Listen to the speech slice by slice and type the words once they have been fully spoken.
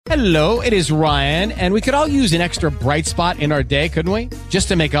Hello, it is Ryan, and we could all use an extra bright spot in our day, couldn't we? Just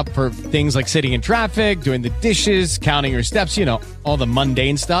to make up for things like sitting in traffic, doing the dishes, counting your steps, you know, all the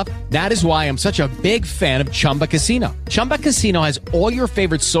mundane stuff. That is why I'm such a big fan of Chumba Casino. Chumba Casino has all your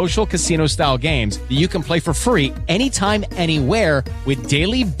favorite social casino-style games that you can play for free anytime, anywhere with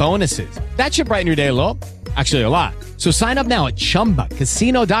daily bonuses. That should brighten your day a little. Actually, a lot. So sign up now at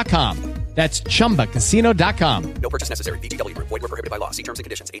ChumbaCasino.com. That's ChumbaCasino.com. No purchase necessary. VGW Group. Void where prohibited by law. See terms and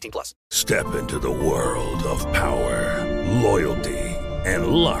conditions. 18+. Step into the world of power, loyalty, and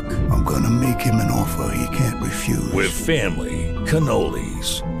luck. I'm gonna make him an offer he can't refuse. With family,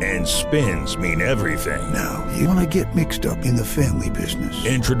 cannolis, and spins mean everything. Now, you wanna get mixed up in the family business.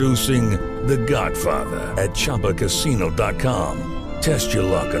 Introducing The Godfather at ChumbaCasino.com. Test your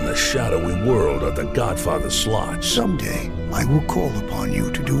luck in the shadowy world of The Godfather slot. Someday, I will call upon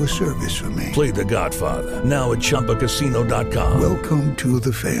you to do a service for me. Play The Godfather now at ChumbaCasino.com. Welcome to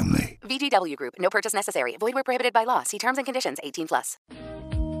the family. VGW Group. No purchase necessary. Void where prohibited by law. See terms and conditions. 18+.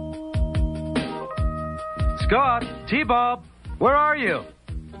 Scott, T-Bob, where are you?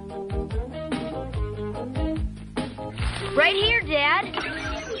 Right here, Dad.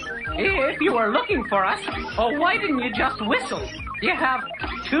 If you were looking for us, why didn't you just whistle? You have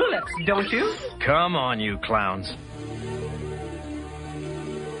tulips, don't you? Come on, you clowns.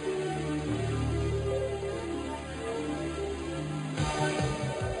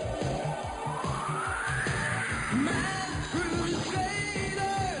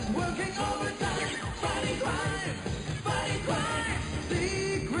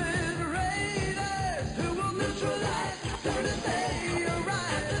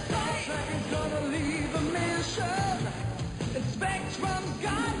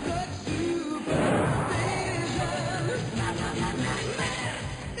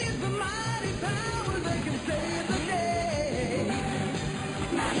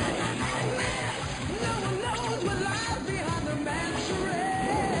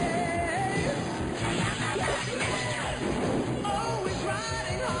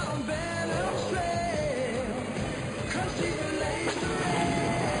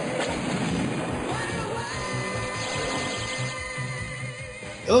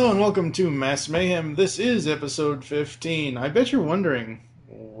 Hello and welcome to Mass Mayhem. This is episode 15. I bet you're wondering,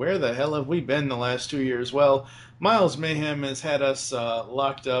 where the hell have we been the last 2 years? Well, Miles Mayhem has had us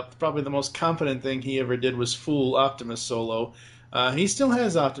locked up. Probably the most competent thing he ever did was fool Optimus Solo. He still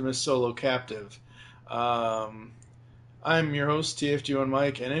has Optimus Solo captive. I'm your host, TFG1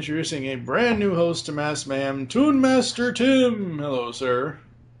 Mike, and introducing a brand new host to Mass Mayhem, Toon Master Tim. Hello, sir.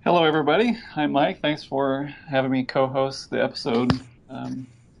 Hello, everybody. I'm Mike. Thanks for having me co-host the episode.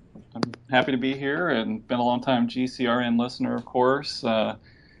 I'm happy to be here and been a long time GCRN listener, of course. So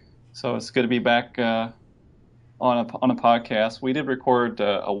it's good to be back on a podcast. We did record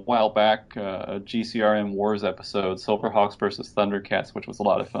a while back a GCRN Wars episode, Silverhawks versus Thundercats, which was a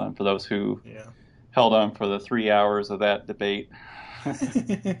lot of fun for those who held on for the 3 hours of that debate.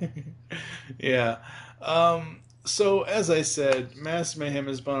 Yeah. So as I said, Mass Mayhem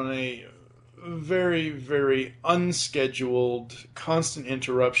has been on a very, very unscheduled, constant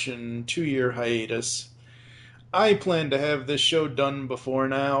interruption, 2-year hiatus. I planned to have this show done before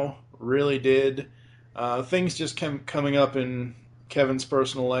now, really did. Things just kept coming up in Kevin's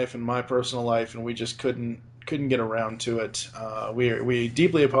personal life and my personal life, and we just couldn't get around to it. We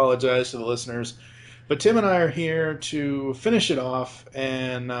deeply apologize to the listeners, but Tim and I are here to finish it off,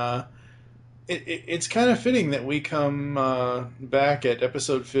 and it's kind of fitting that we come back at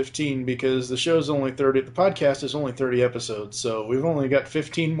episode 15 because the show's only 30. The podcast is only 30 episodes, so we've only got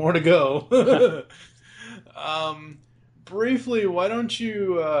 15 more to go. Briefly, why don't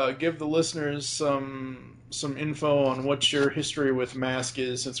you give the listeners some info on what your history with Mask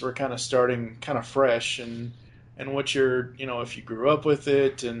is, since we're kind of starting kind of fresh, and what your, if you grew up with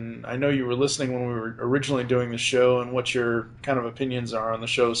it, and I know you were listening when we were originally doing the show, and what your kind of opinions are on the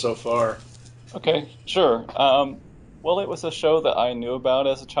show so far. Okay, sure. Well, it was a show that I knew about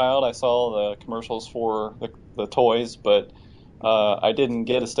as a child. I saw the commercials for the toys, but I didn't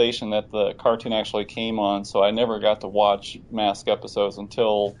get a station that the cartoon actually came on, so I never got to watch Mask episodes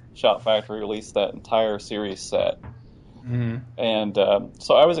until Shout Factory released that entire series set. Mm-hmm. And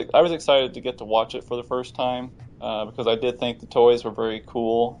so I was excited to get to watch it for the first time because I did think the toys were very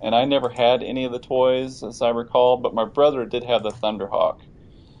cool, and I never had any of the toys, as I recall, but my brother did have the Thunderhawk.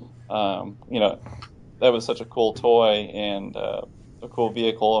 That was such a cool toy and a cool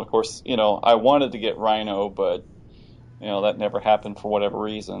vehicle. And of course, I wanted to get Rhino, but that never happened for whatever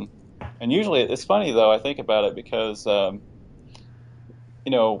reason. And usually, it's funny though, I think about it because, my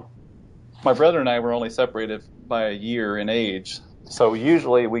brother and I were only separated by a year in age. So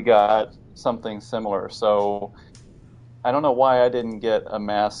usually we got something similar. So I don't know why I didn't get a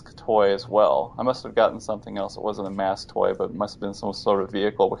mask toy as well. I must have gotten something else. It wasn't a mask toy, but it must have been some sort of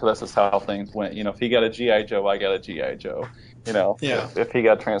vehicle, because that's just how things went. If he got a G.I. Joe, I got a G.I. Joe. Yeah. If he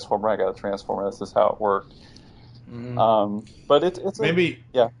got a Transformer, I got a Transformer. That's just how it worked. But it's maybe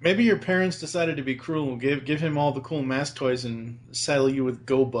your parents decided to be cruel and give him all the cool mask toys and saddle you with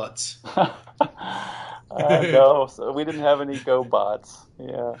GoButs. No, so we didn't have any GoBots.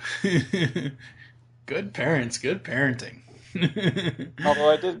 Yeah. Good parents, good parenting. Although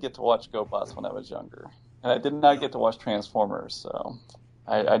I did get to watch GoBots when I was younger, and I did not get to watch Transformers, so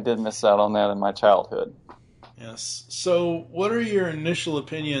I did miss out on that in my childhood. Yes. So, what are your initial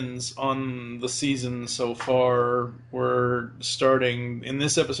opinions on the season so far? We're starting, in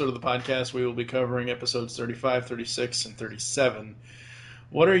this episode of the podcast, we will be covering episodes 35, 36, and 37.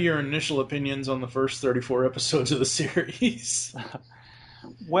 What are your initial opinions on the first 34 episodes of the series?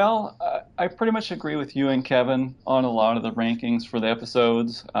 Well, I pretty much agree with you and Kevin on a lot of the rankings for the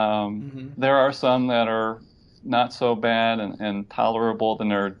episodes. There are some that are not so bad and tolerable, then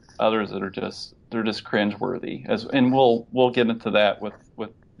there are others that are just cringeworthy. And we'll get into that with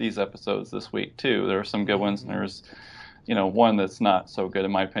these episodes this week too. There are some good ones, and there's one that's not so good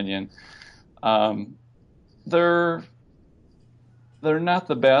in my opinion. They're not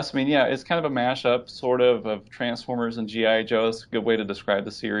the best. I mean, yeah, it's kind of a mashup sort of Transformers and G.I. Joe. It's a good way to describe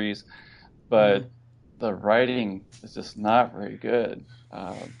the series, but the writing is just not very good.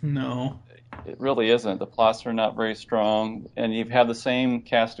 No. It really isn't. The plots are not very strong, and you've had the same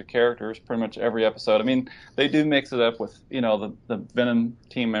cast of characters pretty much every episode. I mean, they do mix it up with, the Venom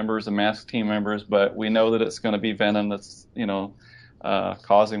team members, the Mask team members, but we know that it's going to be Venom that's,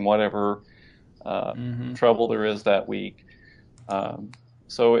 causing whatever trouble there is that week.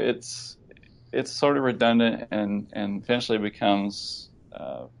 So it's sort of redundant and eventually becomes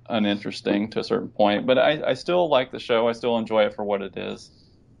uninteresting to a certain point. But I still like the show. I still enjoy it for what it is.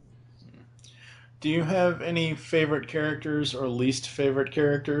 Do you have any favorite characters or least favorite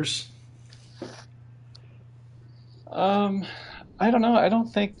characters? I don't know. I don't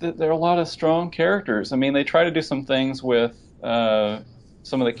think that there are a lot of strong characters. I mean, they try to do some things with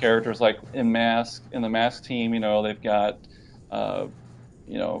some of the characters, like in the Mask team. They've got the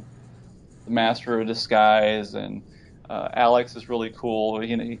Master of Disguise, and Alex is really cool.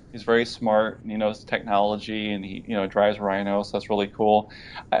 He's very smart, and he knows technology, and he drives Rhino, so that's really cool.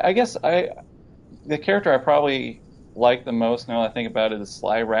 I guess the character I probably like the most, now that I think about it, is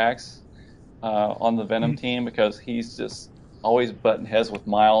Sly Rax on the Venom team, because he's just always butting heads with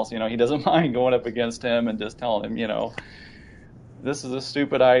Miles. He doesn't mind going up against him and just telling him, this is a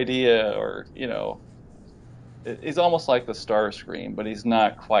stupid idea, or he's almost like the Starscream, but he's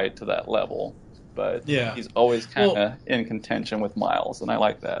not quite to that level. But yeah, he's always kind of in contention with Miles, and I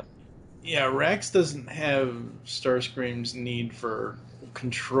like that. Yeah, Rax doesn't have Starscream's need for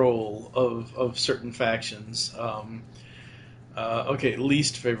control of certain factions. Okay,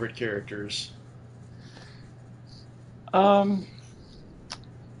 least favorite characters. I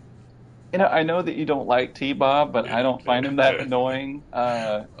know that you don't like T-Bob, but I don't find him that annoying.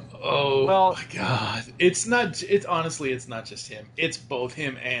 My God! Honestly, it's not just him. It's both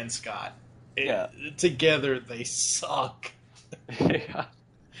him and Scott. Together, they suck. Yeah.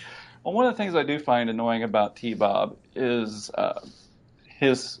 Well, one of the things I do find annoying about T-Bob is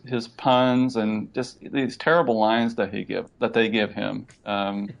his puns and just these terrible lines that they give him.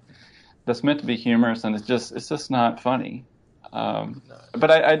 That's meant to be humorous, and it's just not funny. But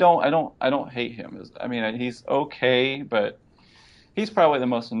I don't hate him. I mean, he's okay, but he's probably the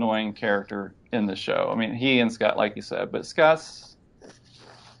most annoying character in the show. I mean, he and Scott, like you said, but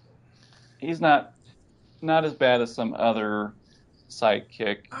he's not as bad as some other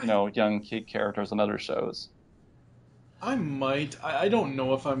sidekick, young kid characters on other shows. I don't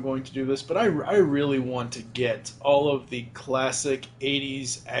know if I'm going to do this, but I really want to get all of the classic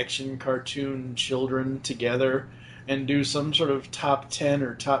 80s action cartoon children together and do some sort of top 10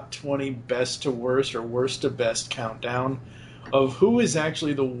 or top 20 best to worst or worst to best countdown of who is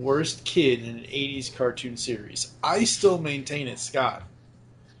actually the worst kid in an 80s cartoon series. I still maintain it's Scott.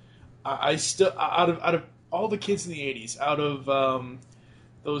 I still, out of all the kids in the 80s, out of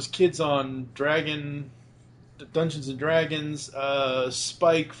those kids on Dungeons and Dragons,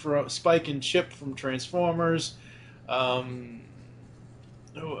 Spike and Chip from Transformers, who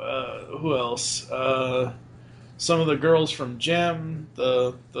else? Some of the girls from Gem,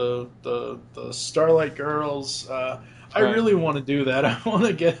 the Starlight Girls. I really want to do that. I want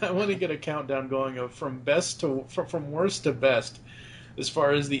to get a countdown going of from worst to best, as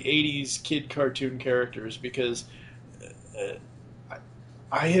far as the 80s kid cartoon characters, because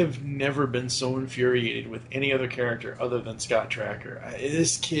I have never been so infuriated with any other character other than Scott Tracker.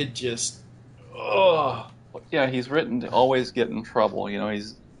 This kid just, Yeah, he's written to always get in trouble. You know,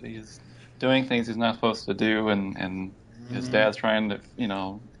 he's doing things he's not supposed to do, and his dad's trying to, you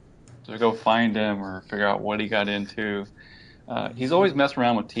know, to go find him or figure out what he got into. He's always messing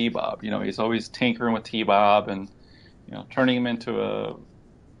around with T-Bob. You know, he's always tinkering with T-Bob and, you know, turning him into a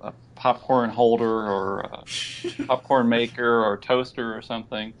popcorn holder or a popcorn maker or toaster or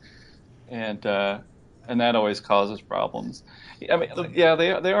something, and that always causes problems. I mean, yeah,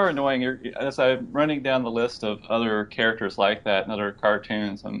 they are annoying. As I'm running down the list of other characters like that in other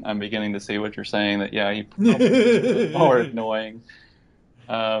cartoons, I'm beginning to see what you're saying. That he probably more annoying.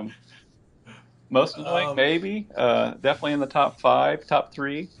 Most annoying, maybe. Definitely in the top 5, top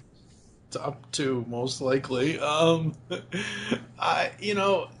 3. Top 2, most likely.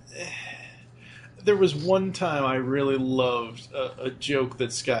 There was one time I really loved a joke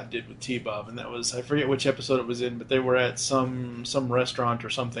that Scott did with T-Bob, and that was, I forget which episode it was in, but they were at some restaurant or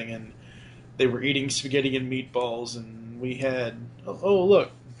something, and they were eating spaghetti and meatballs, and we had, oh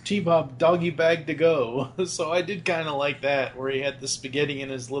look, T-Bob doggy bag to go. So I did kind of like that, where he had the spaghetti in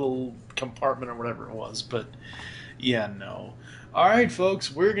his little compartment or whatever it was, but yeah, no. All right,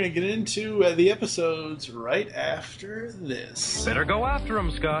 folks, we're going to get into the episodes right after this. Better go after him,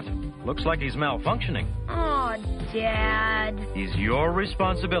 Scott. Looks like he's malfunctioning. Oh, Dad. He's your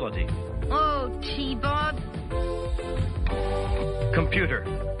responsibility. Oh, T-Bob. Computer,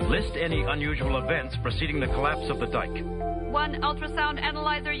 list any unusual events preceding the collapse of the dike. 1 ultrasound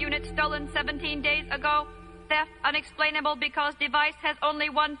analyzer unit stolen 17 days ago. Theft unexplainable because device has only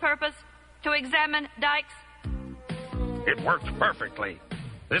one purpose, to examine dikes. It worked perfectly.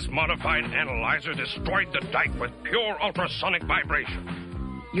 This modified analyzer destroyed the dike with pure ultrasonic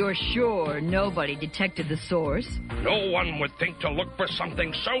vibration. You're sure nobody detected the source? No one would think to look for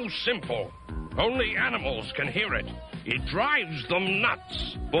something so simple. Only animals can hear it. It drives them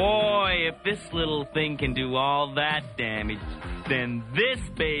nuts. Boy, if this little thing can do all that damage, then this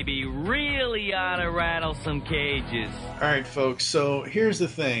baby really ought to rattle some cages. All right, folks, so here's the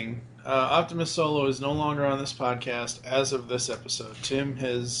thing. Optimus Solo is no longer on this podcast as of this episode. Tim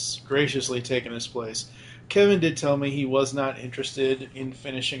has graciously taken his place. Kevin did tell me he was not interested in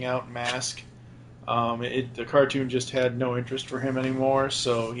finishing out Mask. The cartoon just had no interest for him anymore,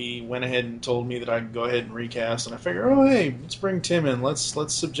 so he went ahead and told me that I could go ahead and recast, and I figured, oh hey, let's bring Tim in. Let's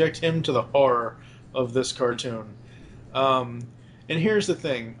subject him to the horror of this cartoon. And here's the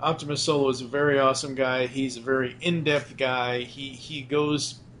thing. Optimus Solo is a very awesome guy. He's a very in-depth guy. He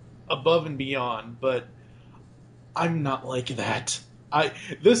goes above and beyond, but I'm not like that.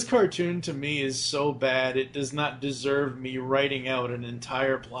 This cartoon to me is so bad it does not deserve me writing out an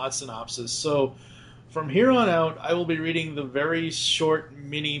entire plot synopsis. So from here on out, I will be reading the very short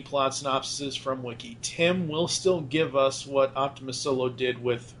mini plot synopsises from Wiki. Tim will still give us what Optimus Solo did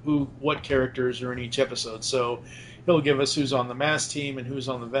with what characters are in each episode. So he'll give us who's on the Mask team and who's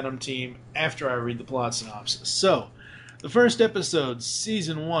on the Venom team after I read the plot synopsis. So the first episode,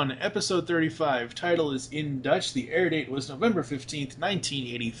 Season 1, Episode 35, title is in Dutch. The air date was November 15th,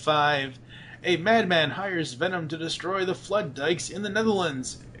 1985. A madman hires Venom to destroy the flood dikes in the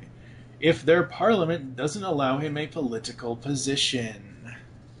Netherlands if their parliament doesn't allow him a political position.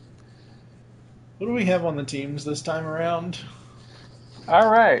 What do we have on the teams this time around?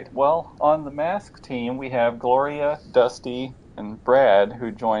 All right. Well, on the Mask team, we have Gloria, Dusty, and Brad, who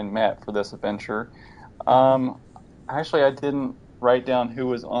joined Matt for this adventure. Actually, I didn't write down who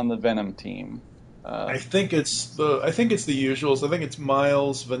was on the Venom team. I think it's the usuals. I think it's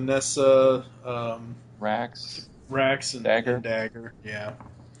Miles, Vanessa, Rax, and Dagger. Yeah.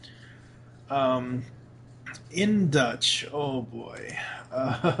 In Dutch, oh boy,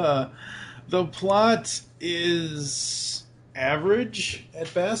 the plot is average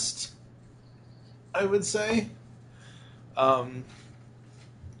at best, I would say.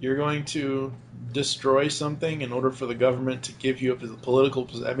 You're going to destroy something in order for the government to give you a political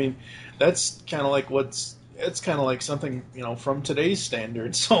position. I mean, that's kind of like something, from today's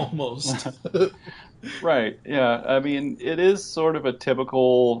standards almost. Right, yeah. I mean, it is sort of a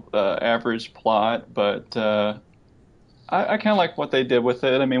typical average plot, but I kind of like what they did with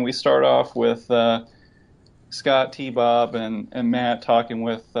it. I mean, we start off with Scott, T-Bob, and Matt talking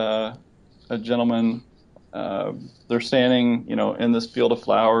with a gentleman. They're standing, in this field of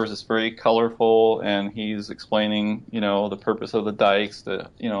flowers. It's very colorful, and he's explaining, the purpose of the dikes,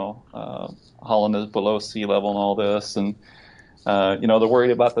 that, Holland is below sea level and all this. And, they're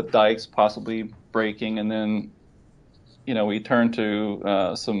worried about the dikes possibly breaking. And then, we turn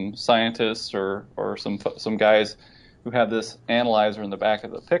to some scientists or some guys who have this analyzer in the back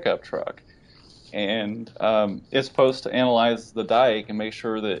of the pickup truck, and it's supposed to analyze the dike and make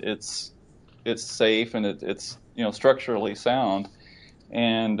sure that it's safe and it's structurally sound,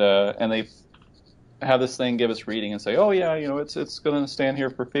 and they have this thing give us reading and say, oh yeah, it's going to stand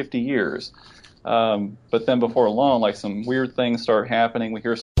here for 50 years. But then before long, like some weird things start happening. We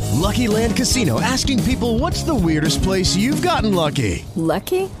hear Lucky Land Casino asking people, what's the weirdest place you've gotten lucky?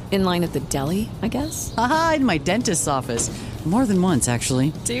 Lucky? In line at the deli, I guess? Aha, in my dentist's office. More than once,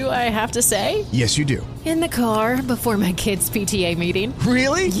 actually. Do I have to say? Yes, you do. In the car before my kids' PTA meeting.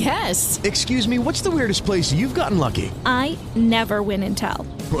 Really? Yes. Excuse me, what's the weirdest place you've gotten lucky? I never win and tell.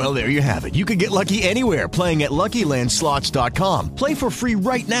 Well, there you have it. You can get lucky anywhere, playing at LuckyLandSlots.com. Play for free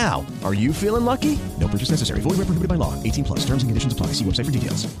right now. Are you feeling lucky? No purchase necessary. Void where prohibited by law. 18+. Terms and conditions apply. See website for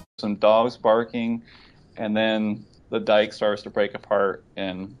details. Some dogs barking, and then the dike starts to break apart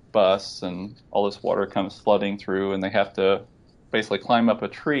and busts, and all this water comes flooding through, and they have to basically climb up a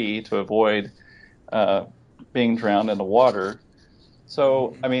tree to avoid being drowned in the water.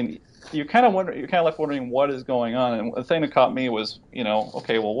 So, I mean, you're kind of left wondering what is going on. And the thing that caught me was,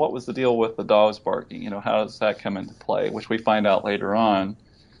 okay, well, what was the deal with the dogs barking? How does that come into play? Which we find out later on.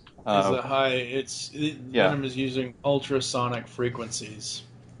 Venom is using ultrasonic frequencies.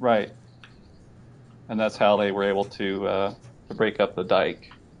 Right. And that's how they were able to break up the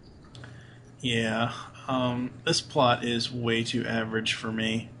dike. Yeah. This plot is way too average for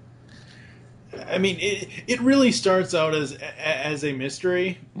me. I mean, it really starts out as a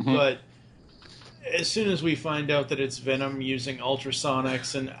mystery, but as soon as we find out that it's Venom using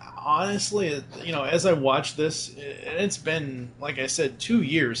ultrasonics, and honestly, as I watch this, it's been, like I said, 2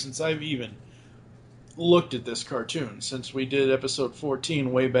 years since I've even looked at this cartoon, since we did episode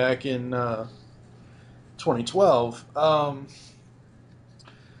 14 way back in 2012.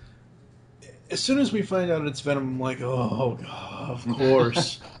 As soon as we find out it's Venom, I'm like, oh, God, of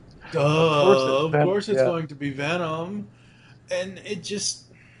course. Of course it's going to be Venom. And it just,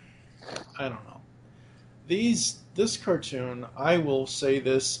 I don't know. This cartoon, I will say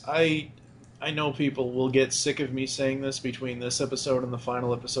this, I know people will get sick of me saying this between this episode and the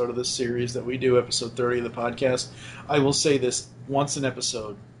final episode of this series that we do, episode 30 of the podcast. I will say this once an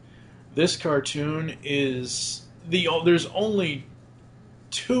episode. This cartoon is there's only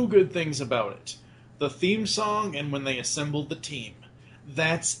two good things about it. The theme song and when they assembled the team.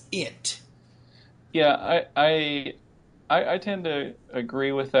 That's it. Yeah, I tend to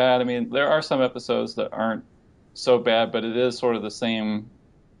agree with that. I mean, there are some episodes that aren't so bad, but it is sort of the same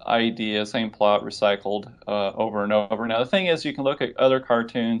idea, same plot recycled over and over. Now, the thing is, you can look at other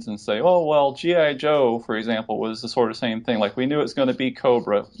cartoons and say, oh, well, G.I. Joe, for example, was the sort of same thing. Like, we knew it was going to be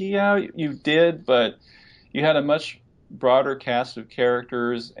Cobra. Yeah, you did, but you had a much broader cast of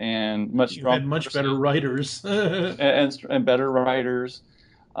characters and much better writers and better writers.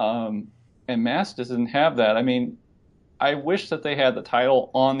 And Mask doesn't have that. I mean, I wish that they had the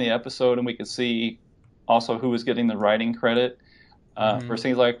title on the episode and we could see also who was getting the writing credit. For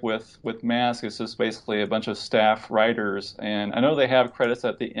things like with Mask, it's just basically a bunch of staff writers, and I know they have credits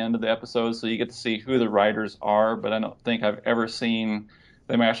at the end of the episode, so you get to see who the writers are, but I don't think I've ever seen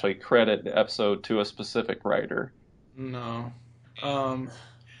them actually credit the episode to a specific writer. No. On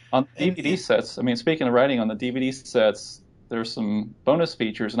DVD sets, I mean, speaking of writing, on the DVD sets, there's some bonus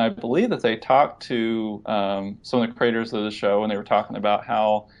features, and I believe that they talked to some of the creators of the show, and they were talking about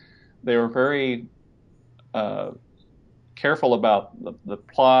how they were very careful about the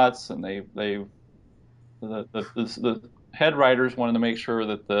plots, and the head writers wanted to make sure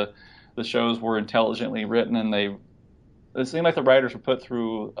that the shows were intelligently written, and it seemed like the writers were put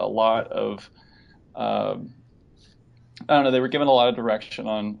through a lot of I don't know, they were given a lot of direction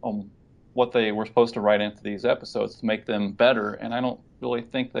on what they were supposed to write into these episodes to make them better, and I don't really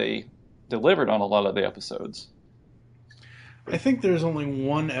think they delivered on a lot of the episodes. I think there's only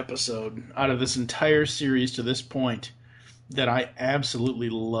one episode out of this entire series to this point that I absolutely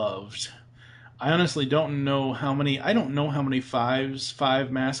loved. I honestly don't know how many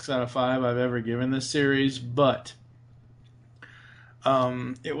 5 masks out of 5 I've ever given this series, but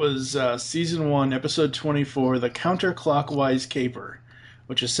it was season 1, episode 24, The Counterclockwise Caper,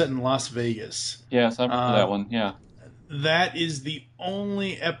 which is set in Las Vegas. Yes, I remember that one, yeah. That is the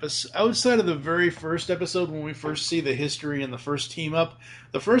only episode, outside of the very first episode when we first see the history and the first team up,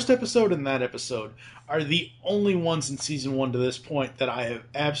 the first episode and that episode are the only ones in season 1 to this point that I have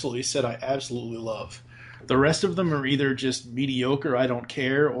absolutely said I absolutely love. The rest of them are either just mediocre, I don't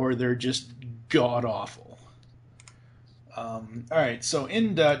care, or they're just god-awful. Alright, so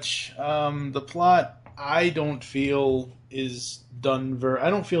in Dutch, the plot I don't feel is done I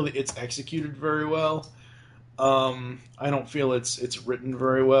don't feel that it's executed very well. I don't feel it's written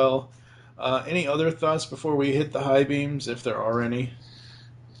very well. Any other thoughts before we hit the high beams, if there are any?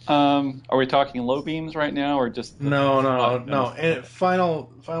 Are we talking low beams right now, or just No. And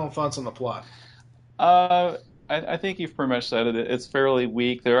final thoughts on the plot. I think you've pretty much said it. It's fairly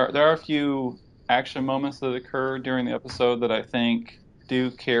weak. There are a few action moments that occur during the episode that I think do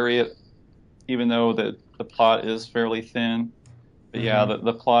carry it, even though the plot is fairly thin. But yeah,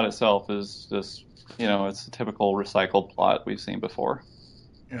 the plot itself is just, it's a typical recycled plot we've seen before.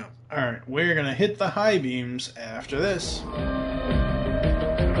 Yeah. All right, we're gonna hit the high beams after this.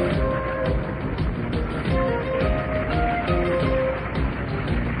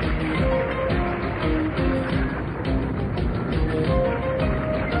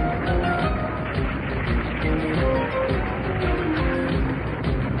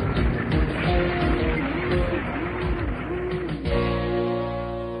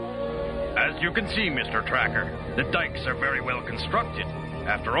 As you can see, Mr. Tracker, the dikes are very well constructed.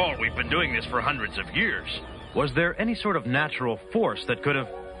 After all, we've been doing this for hundreds of years. Was there any sort of natural force that could have...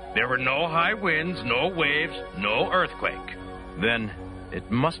 There were no high winds, no waves, no earthquake. Then it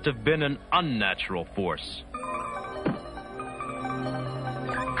must have been an unnatural force.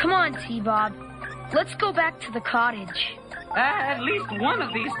 Come on, T-Bob. Let's go back to the cottage. At least one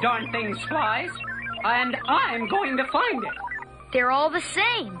of these darn things flies, and I'm going to find it. They're all the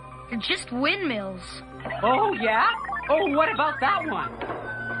same. They're just windmills. Oh, yeah? Oh, what about that one?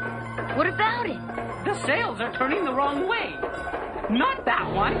 What about it? The sails are turning the wrong way. Not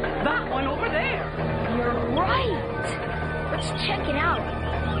that one over there. You're right. Let's check it out.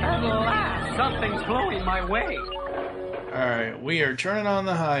 At last, something's blowing my way. All right, we are turning on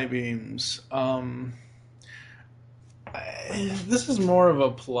the high beams. This is more of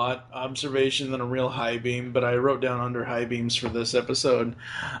a plot observation than a real high beam, but I wrote down under high beams for this episode.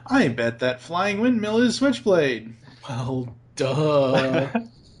 I bet that flying windmill is Switchblade. Well, duh.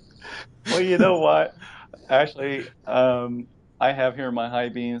 Well, you know what? Actually, I have here in my high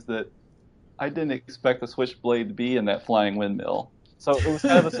beams that I didn't expect the Switchblade to be in that flying windmill. So it was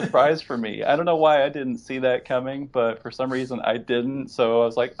kind of a surprise for me. I don't know why I didn't see that coming, but for some reason I didn't. So I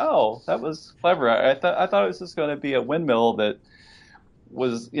was like, oh, that was clever. I thought it was just going to be a windmill that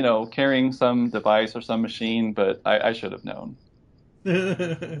was, carrying some device or some machine, but I should have known.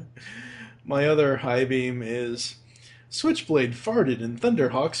 My other high beam is Switchblade farted in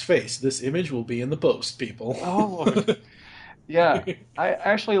Thunderhawk's face. This image will be in the post, people. Oh, yeah. I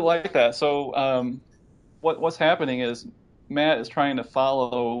actually like that. So what's happening is Matt is trying to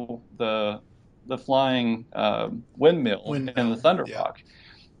follow the flying windmill in the Thunderhawk. Yeah.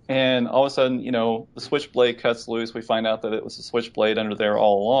 And all of a sudden, the switchblade cuts loose. We find out that it was a switchblade under there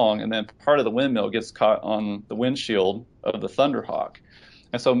all along. And then part of the windmill gets caught on the windshield of the Thunderhawk.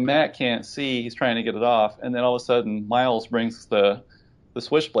 And so Matt can't see. He's trying to get it off. And then all of a sudden, Miles brings the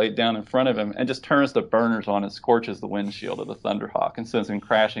switchblade down in front of him and just turns the burners on and scorches the windshield of the Thunderhawk and sends him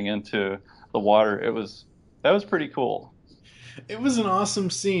crashing into the water. That was pretty cool. It was an awesome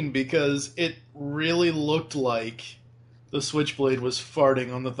scene because it really looked like the Switchblade was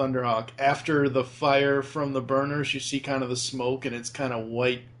farting on the Thunderhawk. After the fire from the burners, you see kind of the smoke, and it's kind of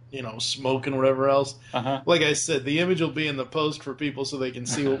white, smoke and whatever else. Uh-huh. Like I said, the image will be in the post for people so they can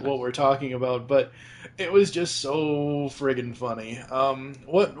see what we're talking about, but it was just so friggin' funny.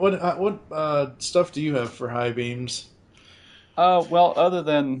 What stuff do you have for high beams? Well, other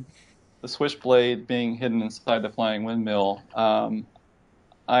than the switchblade being hidden inside the flying windmill,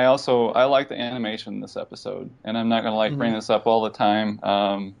 I like the animation in this episode, and I'm not going to bring this up all the time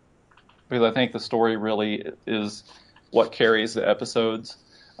because I think the story really is what carries the episodes.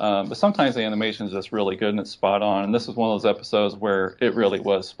 But sometimes the animation is just really good and it's spot on. And this is one of those episodes where it really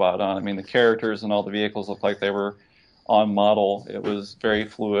was spot on. I mean, the characters and all the vehicles looked like they were on model. It was very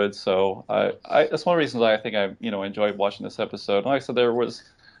fluid. So that's one of the reasons I think I enjoyed watching this episode. Like I said, there was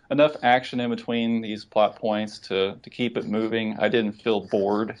enough action in between these plot points to keep it moving. I didn't feel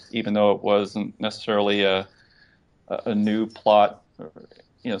bored, even though it wasn't necessarily a new plot, or,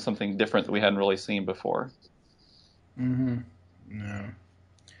 something different that we hadn't really seen before. Mm-hmm. Yeah.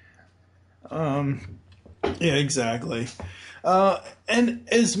 Yeah, exactly. And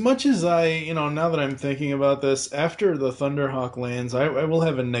as much as now that I'm thinking about this, after the Thunderhawk lands, I will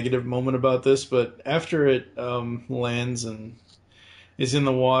have a negative moment about this, but after it lands and is in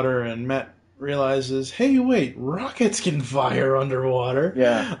the water and Matt realizes, hey, wait, rockets can fire underwater.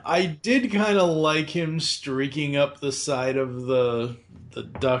 Yeah. I did kind of like him streaking up the side of the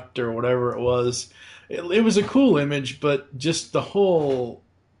duct or whatever it was. It was a cool image, but just the whole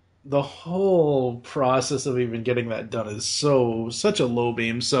the whole process of even getting that done is such a low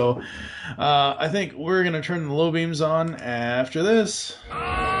beam. So I think we're going to turn the low beams on after this.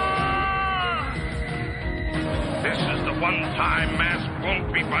 This is the one time Mask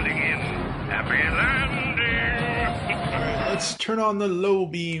won't be butting in. Happy landing! Alright, let's turn on the low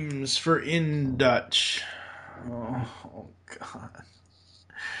beams for In Dutch. Oh God.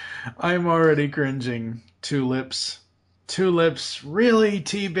 I'm already cringing. Tulips. Tulips? Really,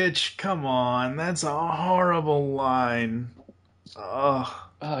 T-bitch? Come on, that's a horrible line. Ugh.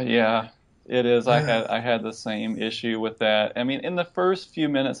 Yeah, it is. I had the same issue with that. I mean, in the first few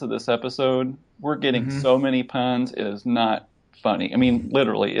minutes of this episode, we're getting so many puns. It is not funny. I mean,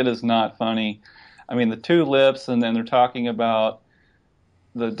 literally, it is not funny. I mean, the tulips, and then they're talking about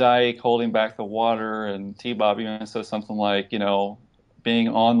the dike holding back the water, and T-Bob even says something like, you know, being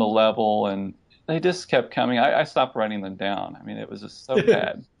on the level, and they just kept coming. I stopped writing them down. I mean, it was just so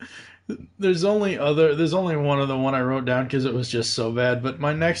bad. There's only one other one I wrote down because it was just so bad. But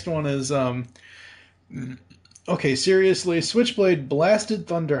my next one is, okay, seriously, Switchblade blasted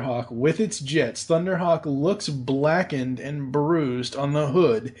Thunderhawk with its jets. Thunderhawk looks blackened and bruised on the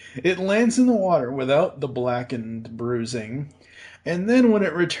hood. It lands in the water without the blackened bruising. And then when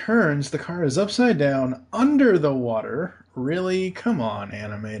it returns, the car is upside down under the water. Really? Come on,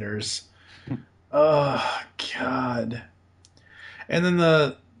 animators. Oh, God. And then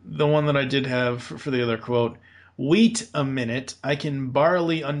the one that I did have for the other quote, wait a minute, I can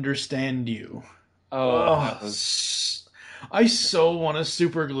barely understand you. I so want to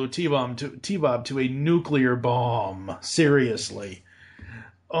superglue T-Bob to a nuclear bomb. Seriously.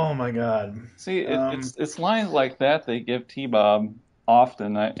 Oh my God. See, it's lines like that they give T-Bob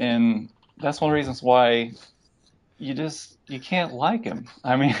often, and that's one of the reasons why you can't like him.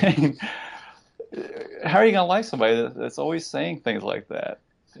 I mean, how are you going to like somebody that's always saying things like that?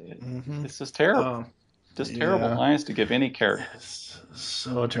 It's just terrible. Terrible lines to give any character.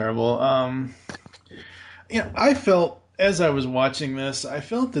 So terrible. I felt, as I was watching this, I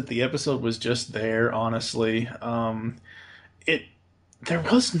felt that the episode was just there, honestly. There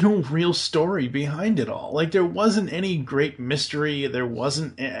was no real story behind it all. Like, there wasn't any great mystery. There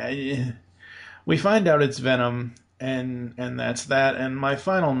wasn't... we find out it's Venom, and that's that. And my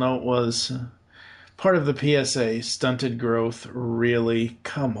final note was... part of the PSA, stunted growth, really?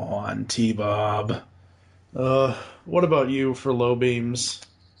 Come on, T-Bob. What about you for low beams?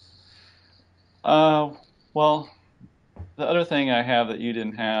 Well, the other thing I have that you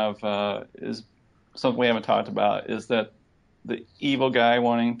didn't have is something we haven't talked about, is that the evil guy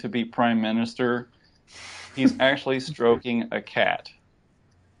wanting to be prime minister, he's actually stroking a cat.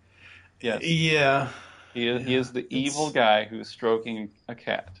 Yes. Yeah. He is the evil guy who's stroking a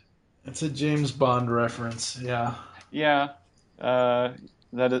cat. It's a James Bond reference, yeah. Yeah, that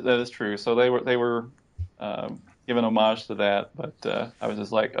is true. So they were giving homage to that, but I was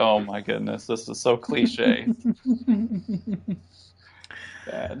just like, oh my goodness, this is so cliche.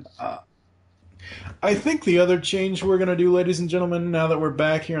 Bad. I think the other change we're going to do, ladies and gentlemen, now that we're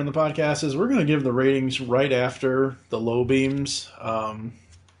back here on the podcast, is we're going to give the ratings right after the low beams.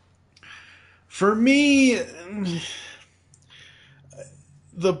 For me...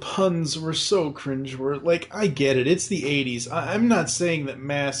 the puns were so cringe. I get it. It's the 80s. I'm not saying that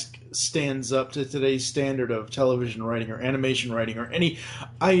Mask stands up to today's standard of television writing or animation writing or any...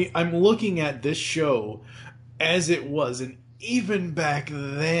 I'm looking at this show as it was. And even back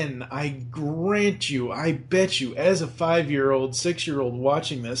then, I grant you, I bet you, as a 5-year-old, 6-year-old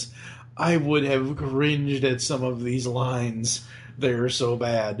watching this, I would have cringed at some of these lines. They're so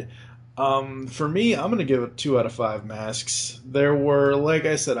bad. For me, I'm going to give it 2 out of 5 masks. There were, like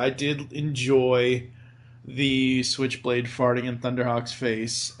I said, I did enjoy the Switchblade farting in Thunderhawk's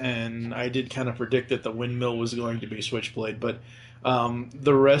face, and I did kind of predict that the windmill was going to be Switchblade, but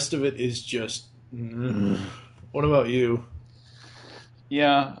the rest of it is just... What about you?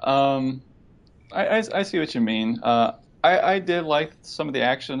 Yeah, I see what you mean. I did like some of the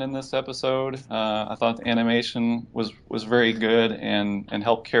action in this episode. I thought the animation was very good and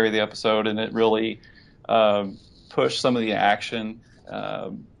helped carry the episode, and it really pushed some of the action.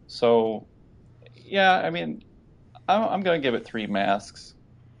 So, yeah, I mean, I'm going to give it 3 masks.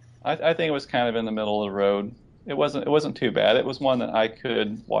 I think it was kind of in the middle of the road. It wasn't too bad. It was one that I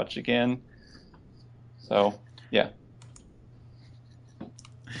could watch again. So, yeah.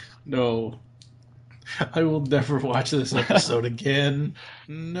 No. I will never watch this episode again.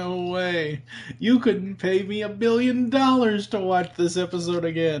 No way. You couldn't pay me $1 billion to watch this episode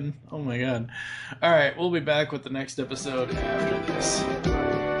again. Oh my God. Alright, we'll be back with the next episode after this.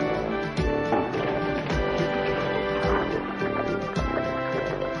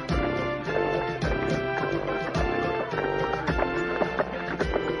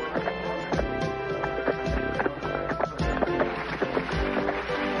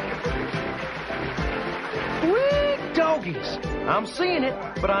 doggies. I'm seeing it,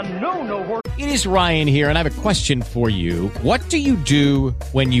 but I know no horse. It is Ryan here, and I have a question for you. What do you do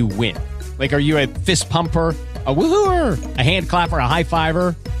when you win? Like, are you a fist pumper, a woohooer, a hand clapper, a high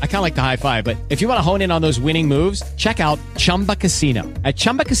fiver? I kind of like the high five, but if you want to hone in on those winning moves, check out Chumba Casino. At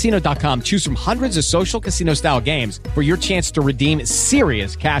ChumbaCasino.com, choose from hundreds of social casino-style games for your chance to redeem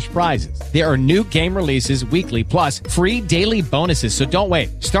serious cash prizes. There are new game releases weekly, plus free daily bonuses. So don't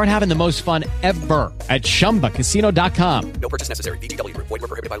wait. Start having the most fun ever at ChumbaCasino.com. No purchase necessary. VGW. Void where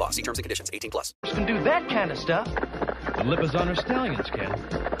prohibited by law. See terms and conditions. 18+. Can do that kind of stuff. The Lipizzaner Stallions can.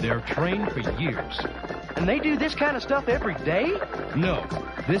 They're trained for years. And they do this kind of stuff every day? No,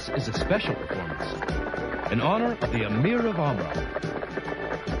 this is a special performance in honor of the Emir of Amra.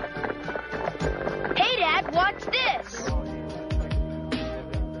 Hey, Dad, what's this?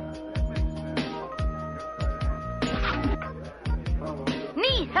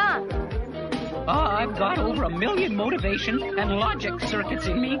 Neat, huh? I've got over 1 million motivation and logic circuits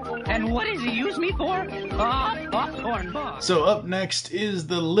in me. And what does he use me for? Popcorn box. So up next is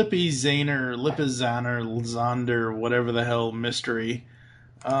the Lipizaner, Zonder, whatever the hell mystery.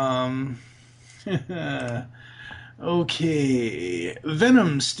 Okay.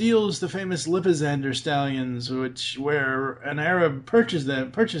 Venom steals the famous Lipizaner stallions, where an Arab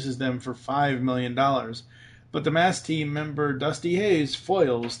purchases them for $5 million. But the mass team member Dusty Hayes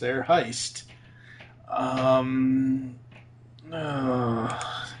foils their heist. A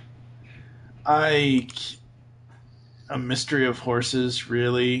mystery of horses,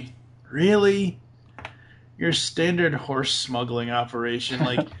 really? Your standard horse smuggling operation,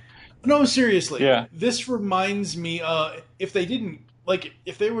 like, no, seriously. Yeah. This reminds me, if Venom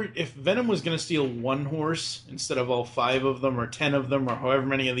was going to steal one horse instead of all 5 of them or 10 of them or however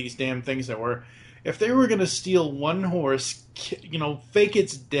many of these damn things there were, if they were going to steal one horse, fake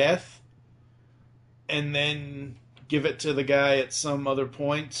its death, and then give it to the guy at some other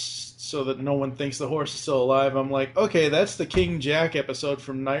point so that no one thinks the horse is still alive, I'm like, okay, that's the King Jack episode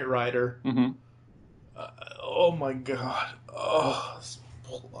from Knight Rider. Mm-hmm. Oh my god. Oh, this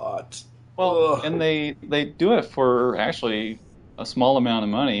plot. Well, and they do it for actually a small amount of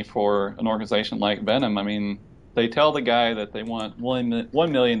money for an organization like Venom. I mean, they tell the guy that they want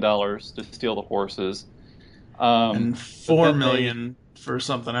 $1 million to steal the horses. And $4 million for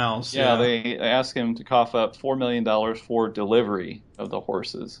something else. Yeah, they ask him to cough up $4 million for delivery of the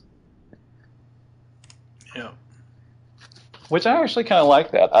horses. Yeah. Which I actually kind of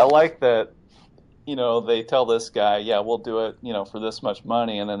like that. I like that, they tell this guy, yeah, we'll do it, for this much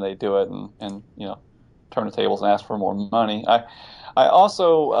money, and then they do it and turn the tables and ask for more money. I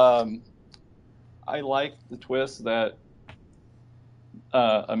also, I like the twist that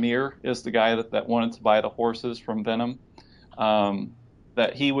Amir is the guy that wanted to buy the horses from Venom.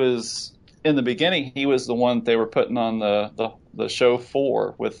 That he was, in the beginning, he was the one they were putting on the show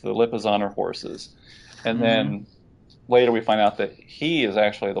for with the Lipizaner horses. And then later we find out that he is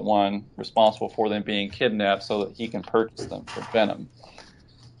actually the one responsible for them being kidnapped so that he can purchase them from Venom.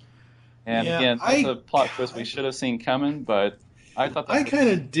 And again, that's a plot twist we should have seen coming, but I thought that I kind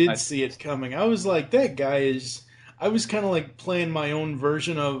of did see it coming. I was like, that guy is... I was kind of like playing my own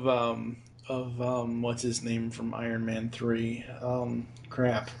version of what's his name from Iron Man 3?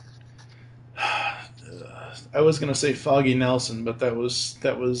 Crap. I was gonna say Foggy Nelson, but that was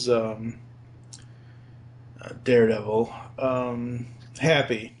Daredevil.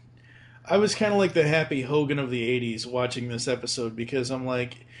 Happy. I was kind of like the Happy Hogan of the 80s watching this episode because I'm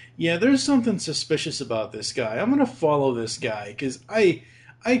like, yeah, there's something suspicious about this guy. I'm gonna follow this guy because I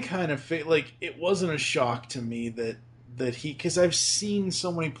kind of feel like it wasn't a shock to me that because I've seen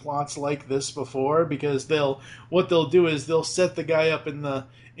so many plots like this before, because what they'll do is they'll set the guy up in the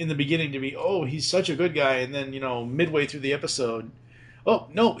beginning to be, oh, he's such a good guy, and then midway through the episode, oh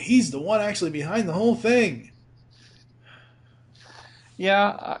no, he's the one actually behind the whole thing.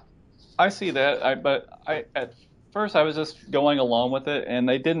 Yeah, I see that. But at first I was just going along with it, and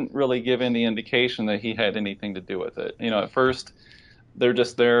they didn't really give any indication that he had anything to do with it. At first they're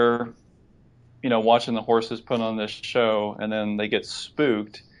just there, watching the horses put on this show, and then they get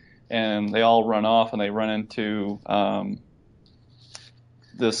spooked, and they all run off, and they run into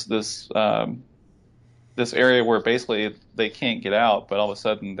this area where basically they can't get out, but all of a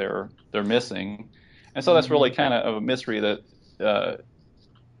sudden they're missing, and so that's really kind of a mystery that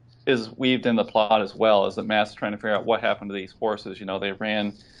is weaved in the plot as well, is that Matt's trying to figure out what happened to these horses. They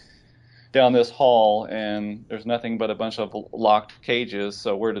ran down this hall, and there's nothing but a bunch of locked cages.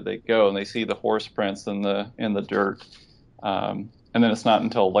 So where did they go? And they see the horse prints in the dirt. And then it's not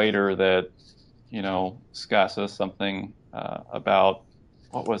until later that, Scott says something about,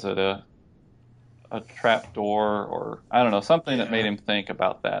 what was it? a trap door, or I don't know, something that made him think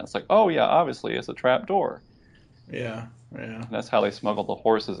about that. It's like, oh yeah, obviously it's a trap door. Yeah. And that's how they smuggle the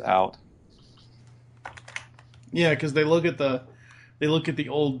horses out. Yeah, because they look at the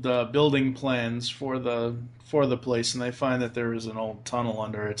old building plans for the place, and they find that there is an old tunnel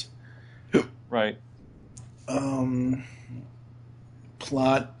under it. Right.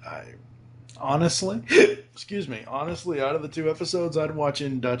 Plot. Honestly, excuse me. Honestly, out of the 2 episodes, I'd watch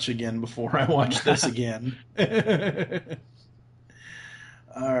In Dutch again before I watch this again.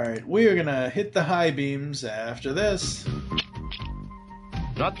 All right, we are gonna hit the high beams after this.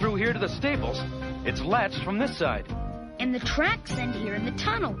 Not through here to the stables. It's latched from this side. And the tracks end here in the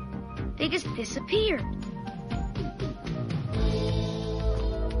tunnel. They just disappear.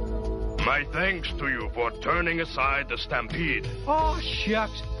 My thanks to you for turning aside the stampede. Oh,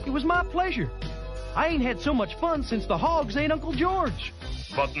 shucks. It was my pleasure. I ain't had so much fun since the hogs ate Uncle George.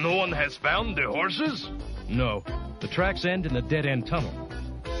 But no one has found the horses? No. The tracks end in the dead-end tunnel.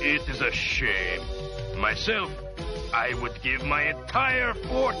 It is a shame. Myself, I would give my entire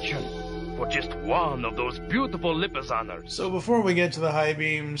fortune for just one of those beautiful Lipizaners. So before we get to the high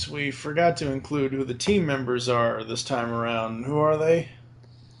beams, we forgot to include who the team members are this time around. Who are they?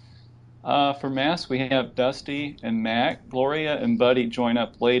 For Mask, we have Dusty and Mac. Gloria and Buddy join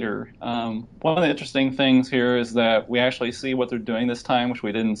up later. One of the interesting things here is that we actually see what they're doing this time, which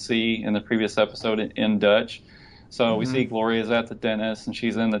we didn't see in the previous episode in Dutch. So we see Gloria's at the dentist, and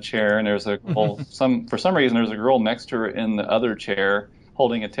she's in the chair, and there's a girl, for some reason there's a girl next to her in the other chair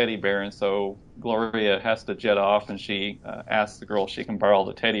holding a teddy bear, and so Gloria has to jet off, and she asks the girl if she can borrow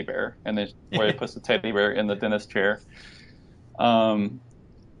the teddy bear, and then Gloria puts the teddy bear in the dentist chair.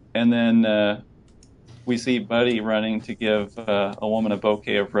 And then we see Buddy running to give a woman a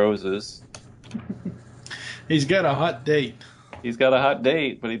bouquet of roses. He's got a hot date. He's got a hot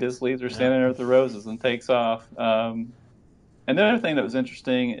date, but he just leaves her standing there with the roses and takes off. And the other thing that was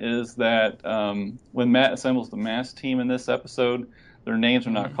interesting is that when Matt assembles the mask team in this episode, their names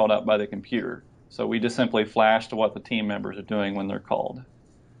are not called out by the computer. So we just simply flash to what the team members are doing when they're called.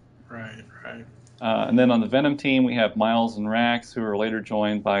 Right. And then on the Venom team, we have Miles and Rax, who are later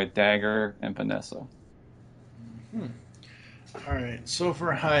joined by Dagger and Vanessa. All right, so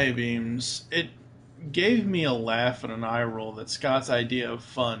for high beams, it gave me a laugh and an eye roll that Scott's idea of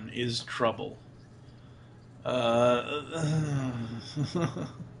fun is trouble. I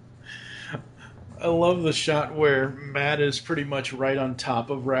love the shot where Matt is pretty much right on top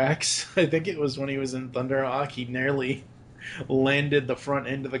of Rax. I think it was when he was in Thunderhawk. He nearly landed the front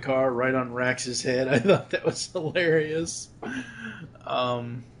end of the car right on Rax's head. I thought that was hilarious.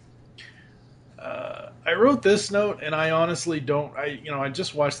 I wrote this note, and I honestly don't. I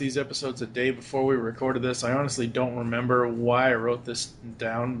just watched these episodes a day before we recorded this. I honestly don't remember why I wrote this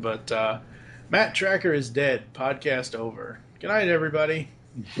down, but Matt Tracker is dead. Podcast over. Good night, everybody.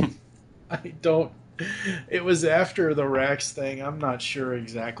 I don't. It was after the Rax thing. I'm not sure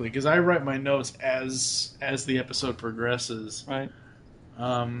exactly because I write my notes as the episode progresses. Right.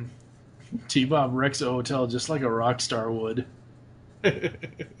 T-Bob wrecks a hotel just like a rock star would.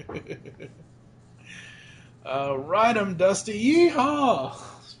 Ride 'em, Dusty. Yeehaw!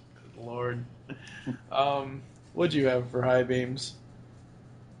 Good Lord. What'd you have for high beams?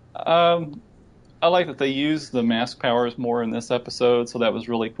 I like that they used the mask powers more in this episode, so that was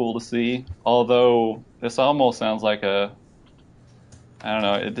really cool to see. Although this almost sounds like I don't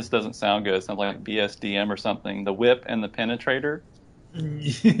know, it just doesn't sound good. It sounds like BSDM or something. The whip and the penetrator.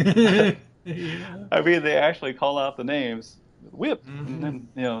 Yeah. I mean, they actually call out the names. Whip. And then,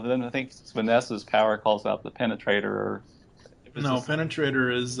 then I think Vanessa's power calls out the penetrator. Or no,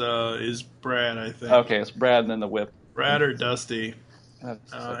 penetrator is Brad, I think. Okay, it's Brad and then the whip. Brad or Dusty.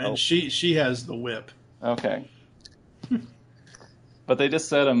 And she has the whip. Okay. But they just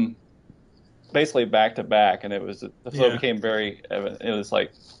set them basically back to back, and it became very. It was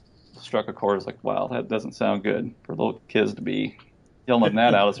like struck a chord. It was like, wow, that doesn't sound good for little kids to be yelling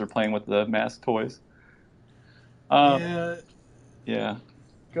that out as they're playing with the mask toys. Yeah.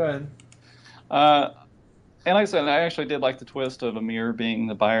 Go ahead. And like I said, I actually did like the twist of Amir being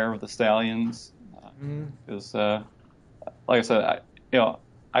the buyer of the stallions. Because, like I said,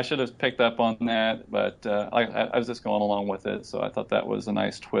 I should have picked up on that, but I was just going along with it, so I thought that was a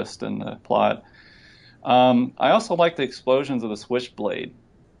nice twist in the plot. I also like the explosions of the Switchblade.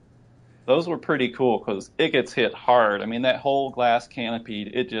 Those were pretty cool because it gets hit hard. I mean, that whole glass canopy,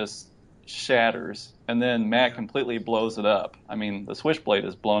 it just shatters, and then Matt completely blows it up. I mean, the Switchblade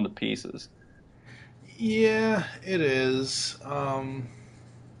is blown to pieces. Yeah, it is. And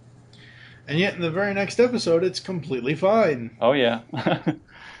yet, in the very next episode, it's completely fine. Oh, yeah.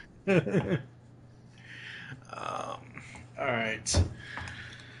 right.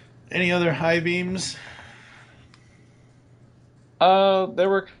 Any other high beams? There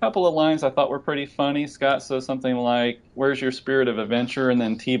were a couple of lines I thought were pretty funny. Scott says something like, "Where's your spirit of adventure?" And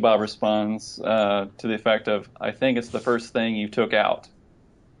then T-Bob responds to the effect of, "I think it's the first thing you took out."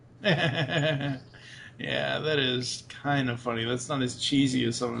 Yeah, that is kind of funny. That's not as cheesy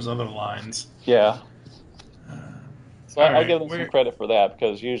as some of his other lines. Yeah. So I'll right, give them some credit for that,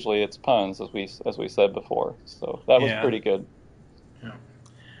 because usually it's puns, as we said before. So that was pretty good. Yeah.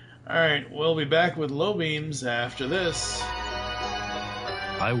 All right, we'll be back with low beams after this.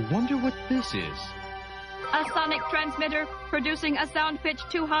 I wonder what this is. A sonic transmitter producing a sound pitch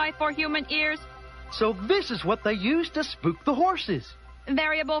too high for human ears. So this is what they use to spook the horses.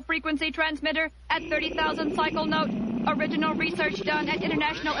 Variable frequency transmitter at 30,000 cycle note. Original research done at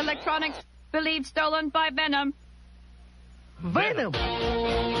International Electronics. Believed stolen by Venom. Venom!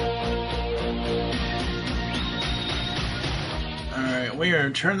 Alright, we are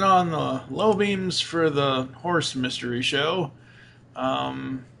turning on the low beams for the horse mystery show.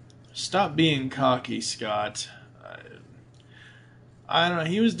 Stop being cocky, Scott. I don't know,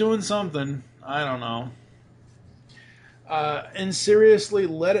 he was doing something. I don't know. And seriously,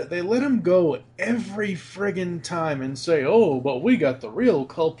 they let him go every friggin' time and say, "Oh, but we got the real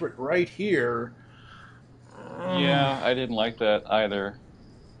culprit right here." Yeah, I didn't like that either.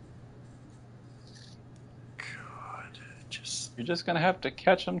 God, you're just gonna have to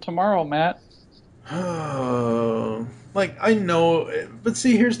catch him tomorrow, Matt. Like, I know, but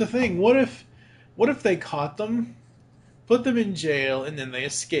see, here's the thing. What if they caught them, put them in jail, and then they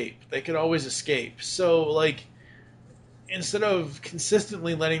escape? They could always escape. So, like, instead of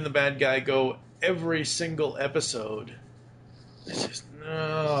consistently letting the bad guy go every single episode, it's just,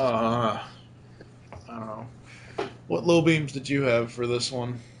 I don't know. What low beams did you have for this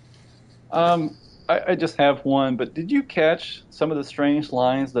one? I just have one, but did you catch some of the strange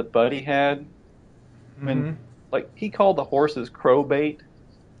lines that Buddy had? When, like, he called the horses crow bait.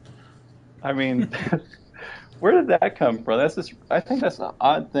 I mean, where did that come from? I think that's an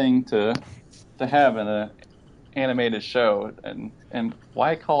odd thing to have in an animated show, and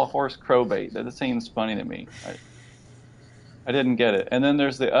why call a horse crow bait? That seems funny to me. I didn't get it. And then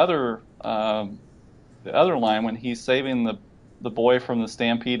there's the other line when he's saving the boy from the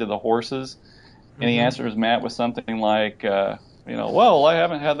stampede of the horses, and he answers Matt with something like, well, I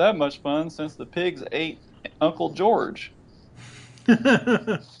haven't had that much fun since the pigs ate Uncle George.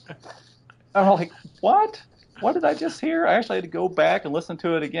 I'm like, what? What did I just hear? I actually had to go back and listen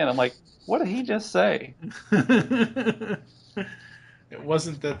to it again. I'm like, what did he just say? It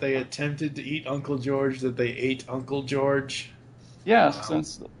wasn't that they attempted to eat Uncle George, that they ate Uncle George. Yeah, wow.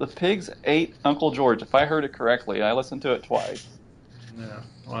 Since the pigs ate Uncle George, if I heard it correctly. I listened to it twice. Yeah,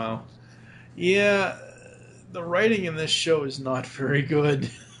 wow. Yeah, the writing in this show is not very good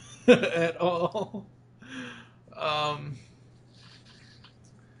at all.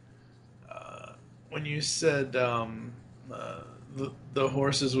 When you said the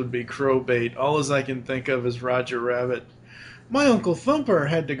horses would be crow bait, all as I can think of is Roger Rabbit. My Uncle Thumper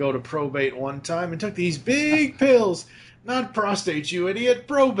had to go to probate one time and took these big pills. Not prostate, you idiot,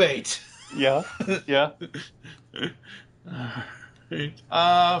 probate. Yeah, yeah.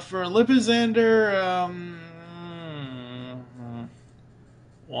 For Lipizander,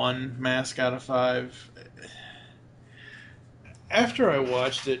 1 mask out of 5. After I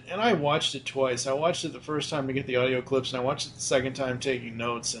watched it, and I watched it twice. I watched it the first time to get the audio clips, and I watched it the second time taking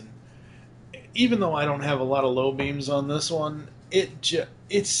notes. And even though I don't have a lot of low beams on this one, it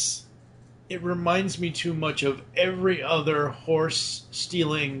reminds me too much of every other horse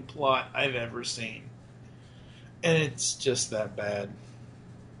stealing plot I've ever seen. And it's just that bad.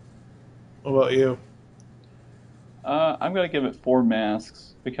 What about you? I'm going to give it 4 masks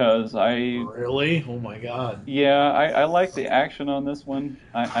because Really? Oh my god. Yeah, I like the action on this one.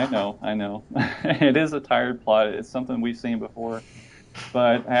 I know. It is a tired plot. It's something we've seen before.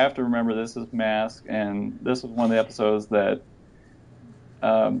 But I have to remember this is Mask, and this was one of the episodes that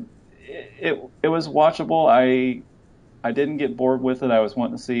it was watchable. I didn't get bored with it. I was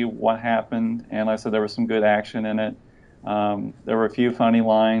wanting to see what happened, and like I said, there was some good action in it. There were a few funny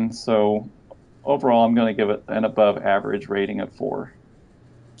lines, so overall I'm going to give it an above average rating of 4.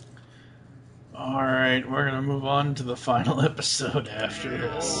 Alright, we're going to move on to the final episode after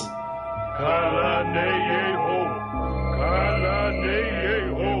this. Kala-ne-ye-ho, Kala-ne-ye-ho,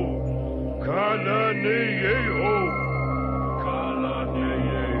 Kala-ne-ye-ho,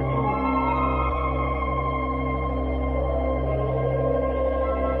 Kala-ne-ye-ho.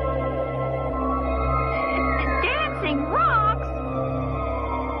 Dancing rocks?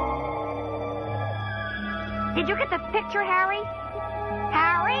 Did you get the picture, Harry?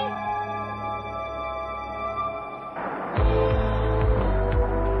 Harry?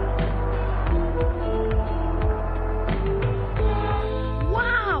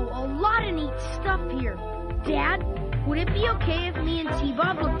 Wow, a lot of neat stuff here. Dad, would it be okay if me and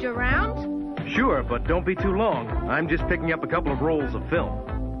T-Bob looked around? Sure, but don't be too long. I'm just picking up a couple of rolls of film.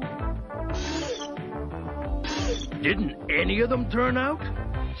 Didn't any of them turn out?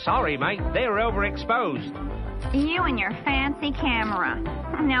 Sorry, mate. They're overexposed. You and your fancy camera.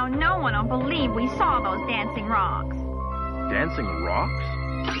 Now, no one will believe we saw those dancing rocks. Dancing rocks?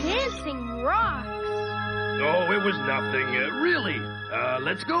 Dancing rocks? Oh, it was nothing, really.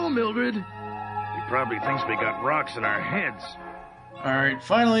 Let's go, Mildred. He probably thinks we got rocks in our heads. All right,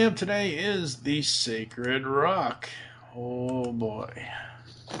 finally up today is the Sacred Rock. Oh, boy.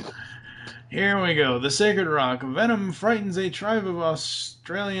 Here we go. The Sacred Rock. Venom frightens a tribe of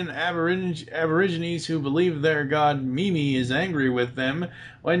Australian Aborigines who believe their god Mimi is angry with them.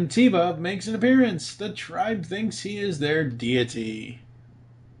 When T-Bob makes an appearance, the tribe thinks he is their deity.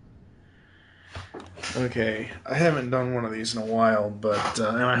 Okay, I haven't done one of these in a while, but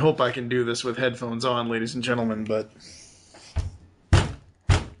and I hope I can do this with headphones on, ladies and gentlemen, but...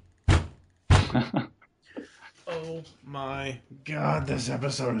 Oh my god, this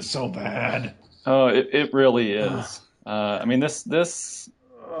episode is so bad. Oh, it really is. I mean, it sounds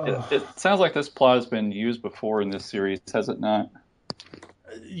like this plot has been used before in this series, has it not?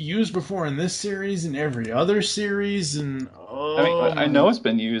 Used before in this series and every other series, and I mean, I know it's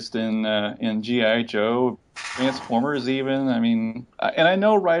been used in G.I. Joe, Transformers, even. I mean, and I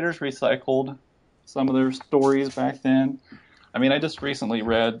know writers recycled some of their stories back then. I mean, I just recently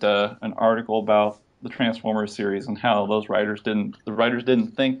read an article about the Transformers series and how the writers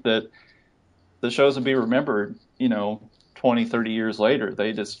didn't think that the shows would be remembered, 20, 30 years later.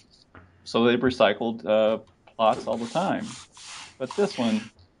 They recycled plots all the time. But this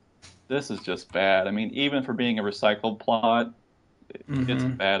is just bad. I mean, even for being a recycled plot, it's a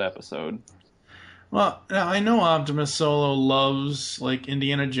bad episode. Well, I know Optimus Solo loves, like,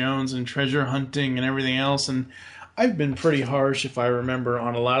 Indiana Jones and treasure hunting and everything else, and I've been pretty harsh, if I remember,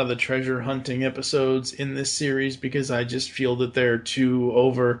 on a lot of the treasure hunting episodes in this series because I just feel that they're too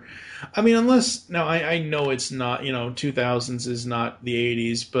over. I mean, I know it's not, 2000s is not the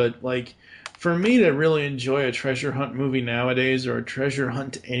 80s, but, like, for me to really enjoy a treasure hunt movie nowadays or a treasure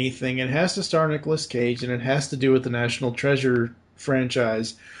hunt anything, it has to star Nicolas Cage and it has to do with the National Treasure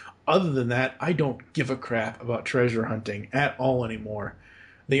franchise. Other than that, I don't give a crap about treasure hunting at all anymore.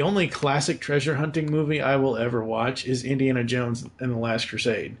 The only classic treasure hunting movie I will ever watch is Indiana Jones and the Last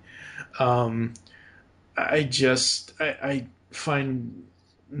Crusade. I find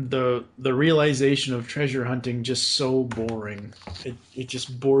the realization of treasure hunting just so boring. It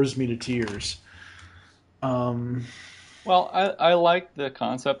just bores me to tears. Well, I like the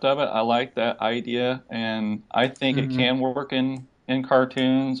concept of it. I like that idea, and I think it can work in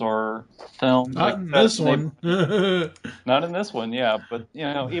cartoons or film. Not in this one. Not in this one, yeah. But,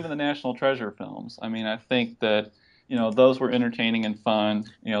 even the National Treasure films. I mean, I think that, those were entertaining and fun.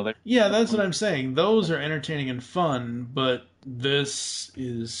 Yeah, that's what I'm saying. Those are entertaining and fun, but this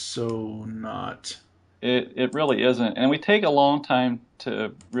is so not. It really isn't. And we take a long time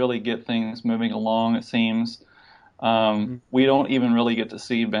to really get things moving along, it seems. We don't even really get to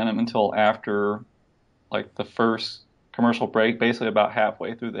see Venom until after, like, the first commercial break. Basically about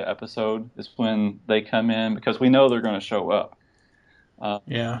halfway through the episode is when they come in, because we know they're going to show up.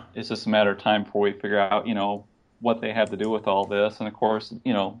 Yeah. It's just a matter of time before we figure out, what they have to do with all this. And, of course,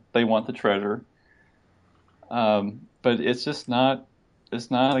 they want the treasure. But it's just not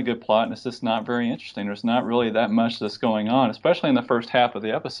a good plot, and it's just not very interesting. There's not really that much that's going on, especially in the first half of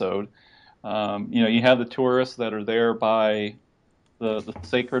the episode. You have the tourists that are there by the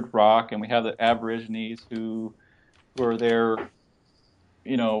Sacred Rock, and we have the Aborigines who are there,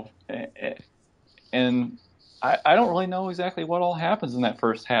 and I don't really know exactly what all happens in that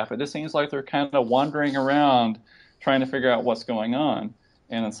first half. It just seems like they're kind of wandering around trying to figure out what's going on,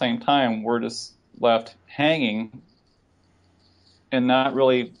 and at the same time, we're just left hanging and not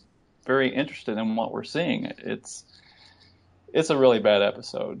really very interested in what we're seeing. It's a really bad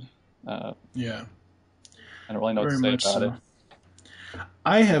episode. Yeah. I don't really know what to say about it.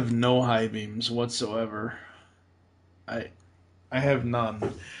 I have no high beams whatsoever. I have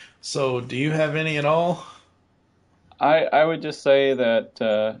none. So, do you have any at all? I would just say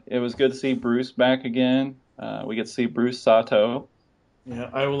that it was good to see Bruce back again. We get to see Bruce Sato. Yeah,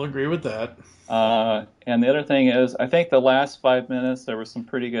 I will agree with that. And the other thing is, I think the last 5 minutes there was some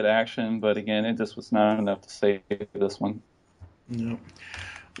pretty good action, but again, it just was not enough to save this one. No.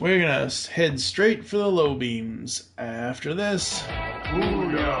 We're going to head straight for the low beams after this.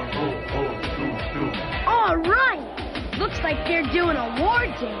 All right. Looks like they're doing a war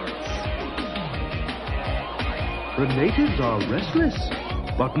dance. The natives are restless,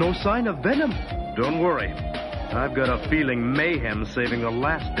 but no sign of venom. Don't worry. I've got a feeling Mayhem's saving the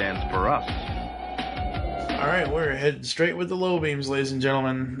last dance for us. All right, we're heading straight with the low beams, ladies and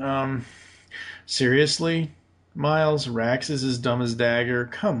gentlemen. Seriously? Miles, Rax is as dumb as Dagger?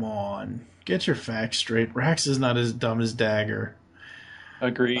 Come on. Get your facts straight. Rax is not as dumb as Dagger.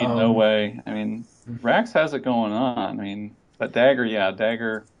 Agreed, no way. I mean, Rax has it going on. I mean, but Dagger,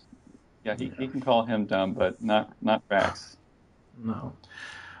 he can call him dumb, but not Rax. No.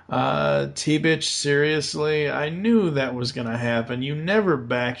 T-Bitch, seriously? I knew that was going to happen. You never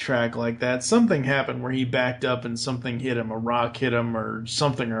backtrack like that. Something happened where he backed up and something hit him, a rock hit him, or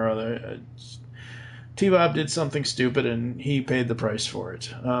something or other. T-Bob did something stupid and he paid the price for it.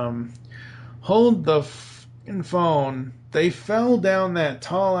 Hold the f***ing phone. They fell down that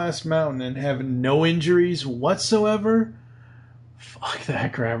tall-ass mountain and have no injuries whatsoever? Fuck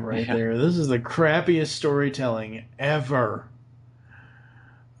that crap right there. This is the crappiest storytelling ever.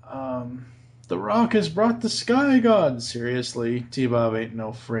 The Rock has brought the Sky God. Seriously, T-Bob ain't no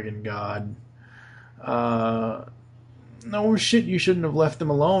friggin' god. No shit, you shouldn't have left him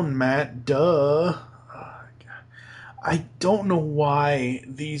alone, Matt. Duh. I don't know why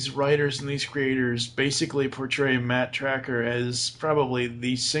these writers and these creators basically portray Matt Tracker as probably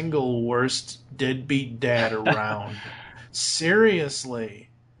the single worst deadbeat dad around. Seriously.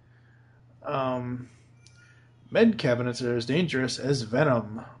 Med cabinets are as dangerous as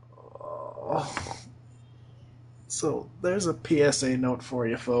venom. Oh. So there's a PSA note for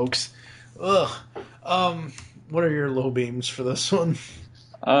you folks. Ugh. What are your low beams for this one?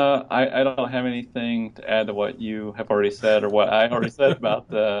 I don't have anything to add to what you have already said or what I already said about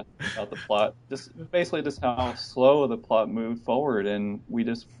the plot. Just basically just how slow the plot moved forward, and we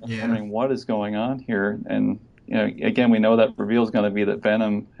just wondering what is going on here. And again, we know that reveal is going to be that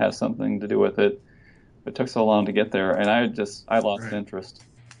Venom has something to do with it. It took so long to get there, and I lost interest.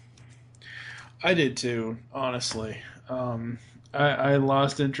 I did too, honestly. I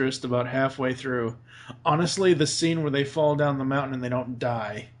lost interest about halfway through. Honestly, the scene where they fall down the mountain and they don't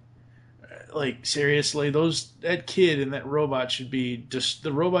die. Like, seriously, that kid and that robot should be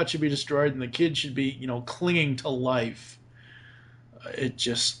the robot should be destroyed and the kid should be, clinging to life. It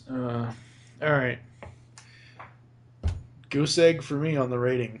just alright. Goose egg for me on the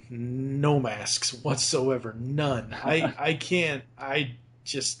rating. No masks whatsoever. None. I can't.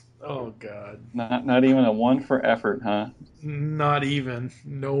 Oh god. Not even a one for effort, huh? Not even.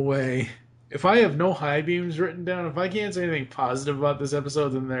 No way. If I have no high beams written down, if I can't say anything positive about this episode,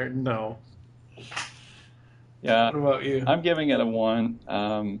 then no. Yeah. What about you? I'm giving it a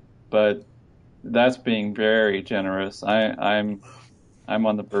 1, but that's being very generous. I'm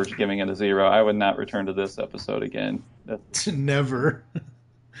on the verge of giving it a 0. I would not return to this episode again. Never.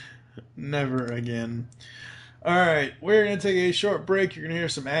 Never again. All right, we're going to take a short break. You're going to hear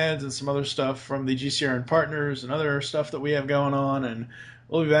some ads and some other stuff from the GCR and partners and other stuff that we have going on, and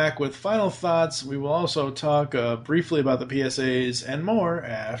we'll be back with final thoughts. We will also talk briefly about the PSAs and more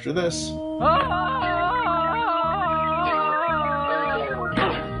after this.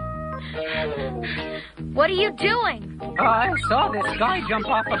 What are you doing? I saw this guy jump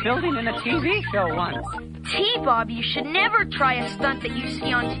off a building in a TV show once. T-Bob, you should never try a stunt that you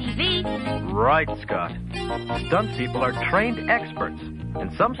see on TV. Right, Scott. Stunt people are trained experts,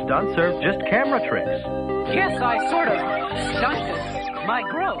 and some stunts are just camera tricks. Yes, I sort of stunted my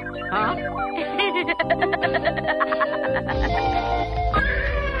growth, huh?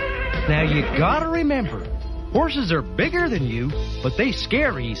 Now you gotta remember, horses are bigger than you, but they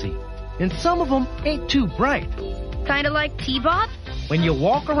scare easy. And some of them ain't too bright. Kinda like T-Bob? When you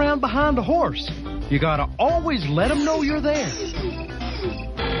walk around behind a horse, you gotta always let them know you're there.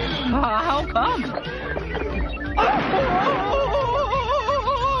 How come?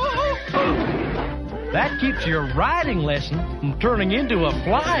 That keeps your riding lesson from turning into a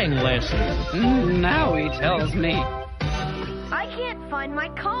flying lesson. Now he tells me. I can't find my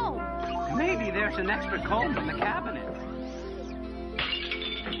comb. Maybe there's an extra comb in the cabinet.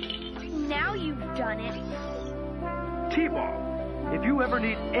 Now you've done it. T-Bob, if you ever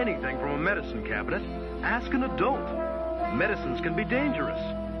need anything from a medicine cabinet, ask an adult. Medicines can be dangerous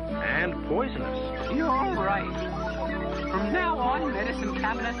and poisonous. You're right. From now on, medicine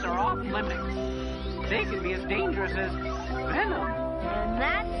cabinets are off limits. They can be as dangerous as venom. And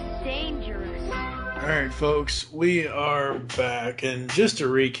that's dangerous. All right, folks, we are back. And just to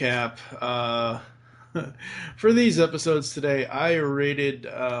recap, For these episodes today, I rated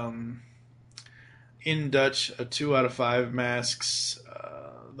In Dutch a 2 out of 5 masks.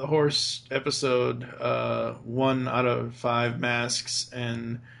 The horse episode 1 out of 5 masks,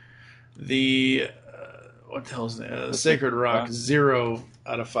 and the what the hell's the Sacred Rock 0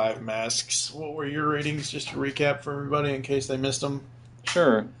 out of 5 masks. What were your ratings, just to recap for everybody in case they missed them?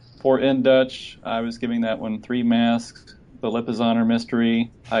 Sure. For In Dutch, I was giving that one 3 masks. The Lip is Honor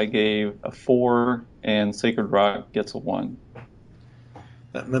Mystery, I gave a 4, and Sacred Rock gets a 1.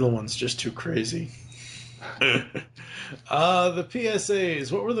 That middle one's just too crazy. The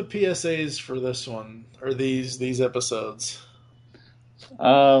PSAs. What were the PSAs for this one, or these episodes?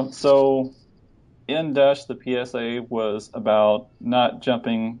 So, In Dutch, the PSA was about not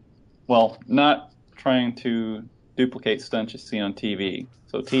trying to duplicate stunts you see on TV.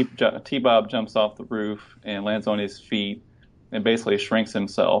 So T-Bob jumps off the roof and lands on his feet and basically shrinks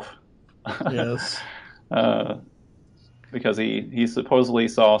himself. Yes. Because he supposedly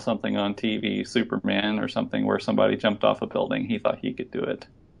saw something on TV, Superman or something, where somebody jumped off a building. He thought he could do it.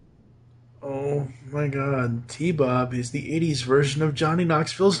 Oh my God. T-Bob is the 80s version of Johnny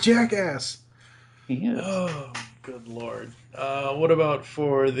Knoxville's Jackass. He is. Oh, good Lord. What about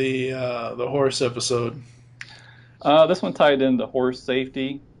for the horse episode? This one tied into horse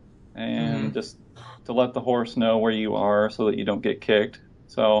safety and just to let the horse know where you are so that you don't get kicked.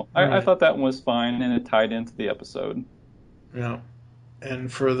 So I thought that one was fine, and it tied into the episode. Yeah. And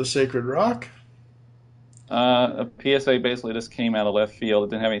for the Sacred Rock? A PSA basically just came out of left field. It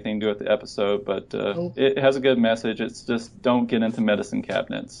didn't have anything to do with the episode, but it has a good message. It's just don't get into medicine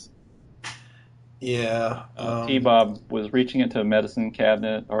cabinets. Yeah. T-Bob was reaching into a medicine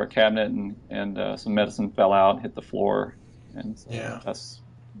cabinet and some medicine fell out, hit the floor, and so that's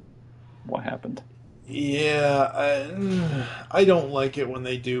what happened. Yeah, I don't like it when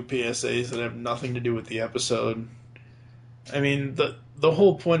they do PSAs that have nothing to do with the episode. I mean, the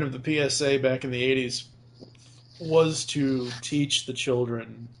whole point of the PSA back in the 80s was to teach the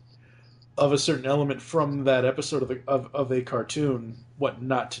children of a certain element from that episode of a cartoon what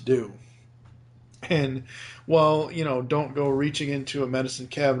not to do. And while, don't go reaching into a medicine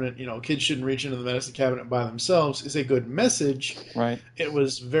cabinet, kids shouldn't reach into the medicine cabinet by themselves, is a good message. Right. It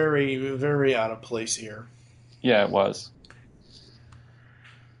was very, very out of place here. Yeah, it was.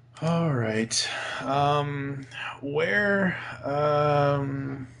 All right. Where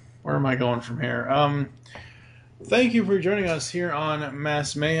am I going from here? Thank you for joining us here on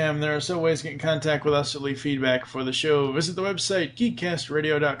Mass Mayhem. There are several ways to get in contact with us to leave feedback for the show. Visit the website,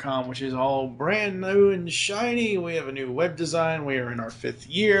 geekcastradio.com, which is all brand new and shiny. We have a new web design. We are in our 5th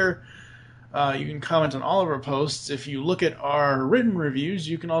year. You can comment on all of our posts. If you look at our written reviews,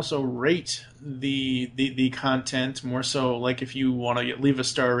 you can also rate the content, more so like if you want to leave a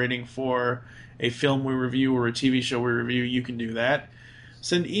star rating for a film we review or a TV show we review, you can do that.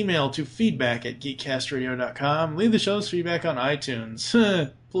 Send email to feedback@geekcastradio.com. Leave the show's feedback on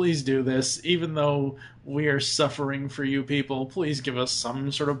iTunes. Please do this. Even though we are suffering for you people, please give us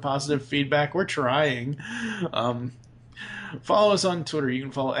some sort of positive feedback. We're trying. Follow us on Twitter. You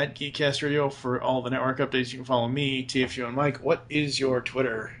can follow @GeekCastRadio for all the network updates. You can follow me, TFU, and Mike. What is your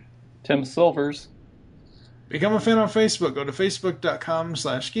Twitter? Tim Silvers. Become a fan on Facebook. Go to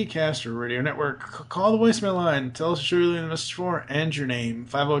facebook.com/Geekcast or Radio Network. Call the voicemail line. Tell us what you're leaving a message for and your name.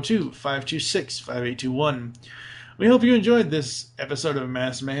 502-526-5821. We hope you enjoyed this episode of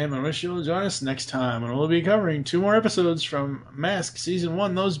Mass Mayhem and wish you'll join us next time. And we'll be covering 2 more episodes from Mask Season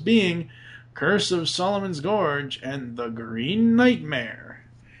 1, those being Curse of Solomon's Gorge and The Green Nightmare.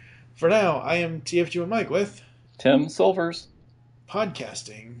 For now, I am TFU and Mike with Tim Silvers.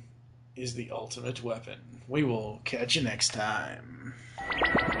 Podcasting is the ultimate weapon. We will catch you next time.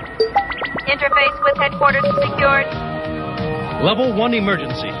 Interface with headquarters secured. Level 1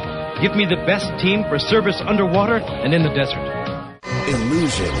 emergency. Give me the best team for service underwater and in the desert.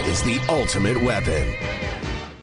 Illusion is the ultimate weapon.